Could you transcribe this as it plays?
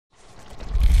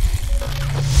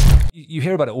you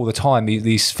hear about it all the time,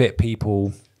 these fit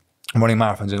people running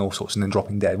marathons and all sorts and then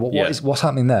dropping dead. What's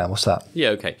happening there? What's that? Yeah,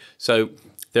 okay. So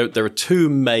there are two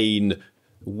main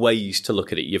ways to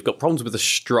look at it. You've got problems with the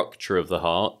structure of the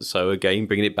heart. So again,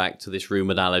 bringing it back to this room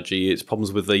analogy, it's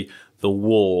problems with the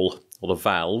wall or the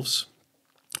valves,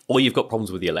 or you've got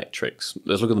problems with the electrics.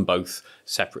 Let's look at them both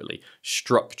separately.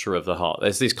 Structure of the heart.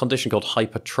 There's this condition called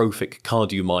hypertrophic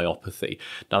cardiomyopathy.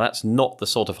 Now, that's not the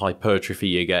sort of hypertrophy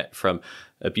you get from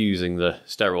abusing the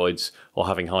steroids or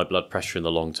having high blood pressure in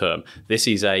the long term. This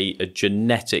is a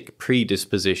genetic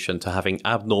predisposition to having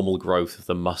abnormal growth of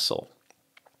the muscle.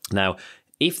 Now,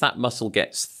 if that muscle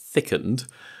gets thickened,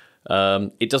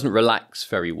 it doesn't relax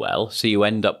very well, so you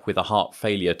end up with a heart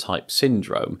failure type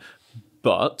syndrome.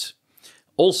 But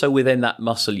also within that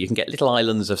muscle, you can get little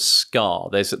islands of scar.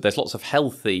 There's lots of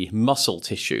healthy muscle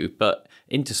tissue, but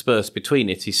interspersed between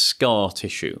it is scar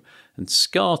tissue. And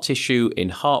scar tissue in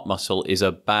heart muscle is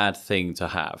a bad thing to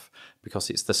have, because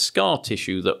it's the scar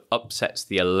tissue that upsets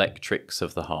the electrics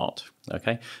of the heart.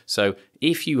 Okay, so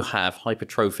if you have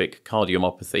hypertrophic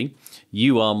cardiomyopathy,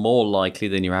 you are more likely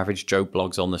than your average Joe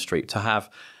Bloggs on the street to have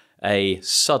a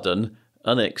sudden,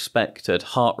 unexpected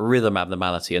heart rhythm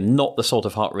abnormality, and not the sort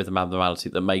of heart rhythm abnormality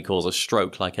that may cause a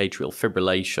stroke like atrial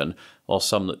fibrillation or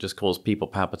some that just cause people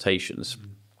palpitations.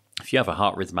 If you have a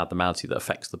heart rhythm abnormality that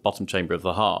affects the bottom chamber of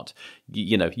the heart,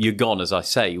 you're gone, as I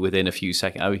say, within a few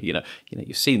seconds. Oh,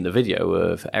 you've seen the video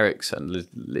of Ericsson.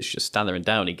 Let's just stand there and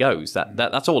down he goes.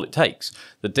 That's all it takes.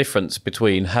 The difference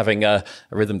between having a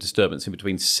rhythm disturbance in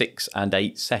between 6 and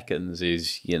 8 seconds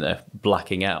is,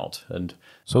 blacking out. And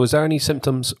so, is there any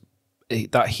symptoms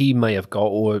that he may have got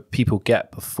or people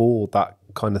get before that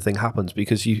kind of thing happens?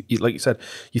 Because you like you said,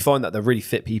 you find that they're really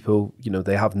fit people,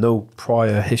 they have no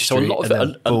prior history,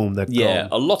 so boom, they're gone.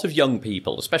 A lot of young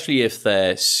people, especially if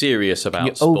they're serious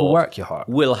about sport, overwork your heart.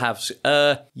 Will have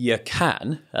you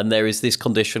can, and there is this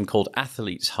condition called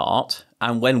athlete's heart.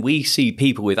 And when we see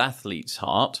people with athlete's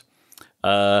heart,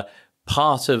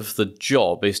 part of the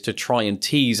job is to try and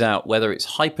tease out whether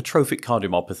it's hypertrophic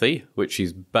cardiomyopathy, which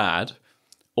is bad,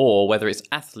 or whether it's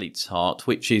athlete's heart,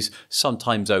 which is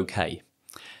sometimes okay.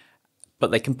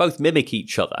 But they can both mimic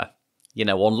each other.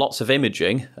 On lots of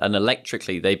imaging and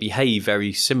electrically, they behave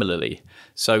very similarly.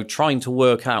 So trying to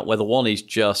work out whether one is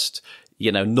just,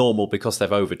 normal because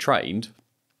they've overtrained,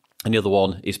 and the other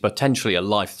one is potentially a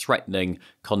life-threatening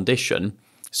condition,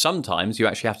 sometimes you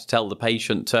actually have to tell the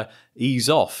patient to ease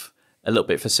off a little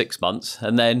bit for 6 months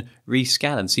and then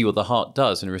rescan and see what the heart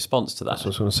does in response to that. That's what I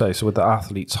was going to say. So with the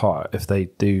athlete's heart, if they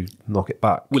do knock it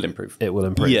back, will improve. It will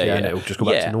improve. Yeah. And it will just go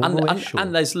back to normal.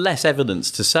 And there's less evidence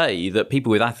to say that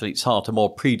people with athlete's heart are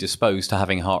more predisposed to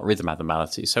having heart rhythm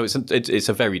abnormalities. So it's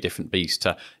a very different beast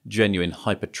to genuine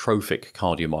hypertrophic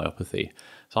cardiomyopathy.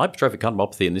 So hypertrophic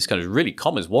cardiomyopathy in this country is really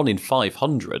common. It's 1 in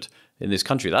 500 in this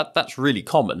country. That's really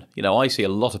common. I see a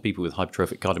lot of people with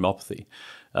hypertrophic cardiomyopathy.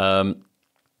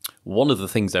 One of the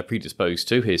things they're predisposed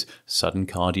to is sudden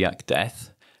cardiac death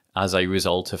as a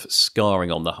result of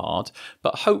scarring on the heart.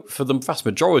 But for the vast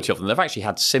majority of them, they've actually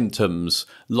had symptoms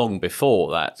long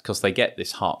before that because they get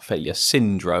this heart failure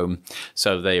syndrome.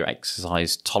 So their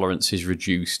exercise tolerance is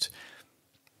reduced,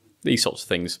 these sorts of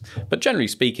things. But generally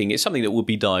speaking, it's something that would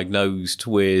be diagnosed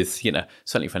with,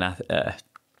 certainly for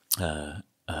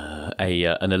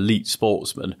an elite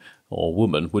sportsman or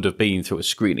woman would have been through a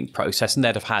screening process, and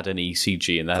they'd have had an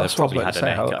ECG, and they'd have probably had an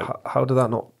echo. How did that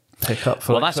not pick up?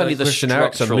 For that's only the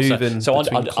structural. So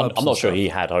I'm not sure he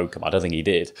had Oakham. I don't think he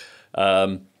did.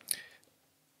 That's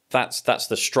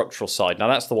the structural side. Now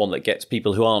that's the one that gets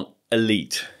people who aren't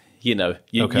elite.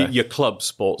 Your club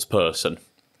sports person.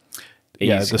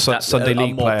 The Sunday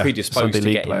league more player, predisposed to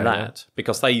getting that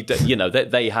because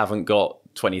they haven't got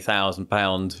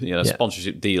 £20,000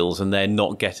 sponsorship deals, and they're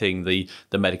not getting the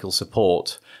medical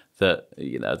support that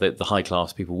the high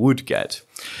class people would get.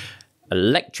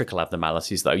 Electrical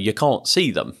abnormalities, though, you can't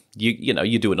see them.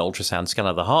 You do an ultrasound scan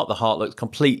of the heart looks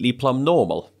completely plumb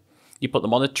normal. You put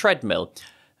them on a treadmill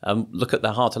and look at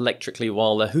their heart electrically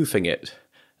while they're hoofing it,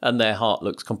 and their heart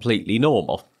looks completely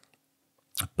normal.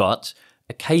 But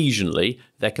occasionally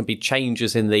there can be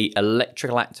changes in the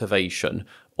electrical activation,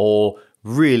 or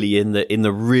really in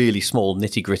the really small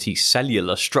nitty-gritty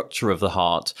cellular structure of the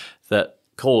heart that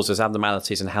causes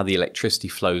abnormalities in how the electricity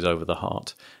flows over the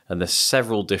heart. And there's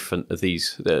several different of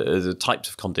these types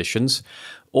of conditions,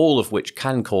 all of which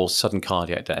can cause sudden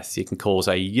cardiac death. You can cause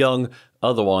a young,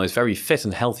 otherwise very fit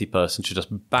and healthy person to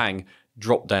just bang,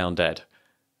 drop down dead.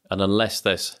 And unless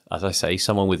there's, as I say,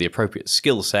 someone with the appropriate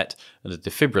skill set and a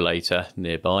defibrillator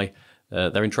nearby,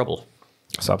 they're in trouble.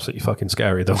 It's absolutely fucking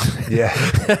scary, though. Yeah.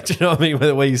 Do you know what I mean?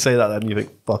 The way you say that, then you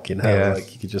think, fucking hell, Yeah.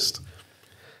 like you could just,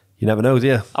 you never know, do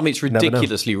you? I mean, it's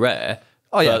ridiculously rare.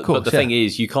 Oh yeah, of course. But the thing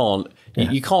is, you can't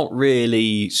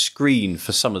really screen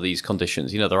for some of these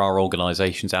conditions. You know, there are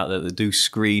organisations out there that do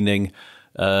screening.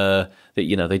 That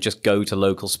they just go to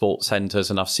local sports centres,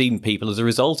 and I've seen people as a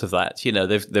result of that. You know,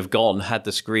 they've gone, had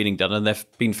the screening done, and they've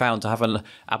been found to have an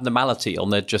abnormality on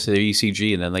their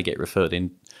ECG, and then they get referred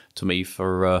in to me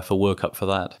for workup for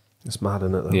that. It's mad,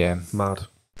 isn't it? Though? Yeah. Mad.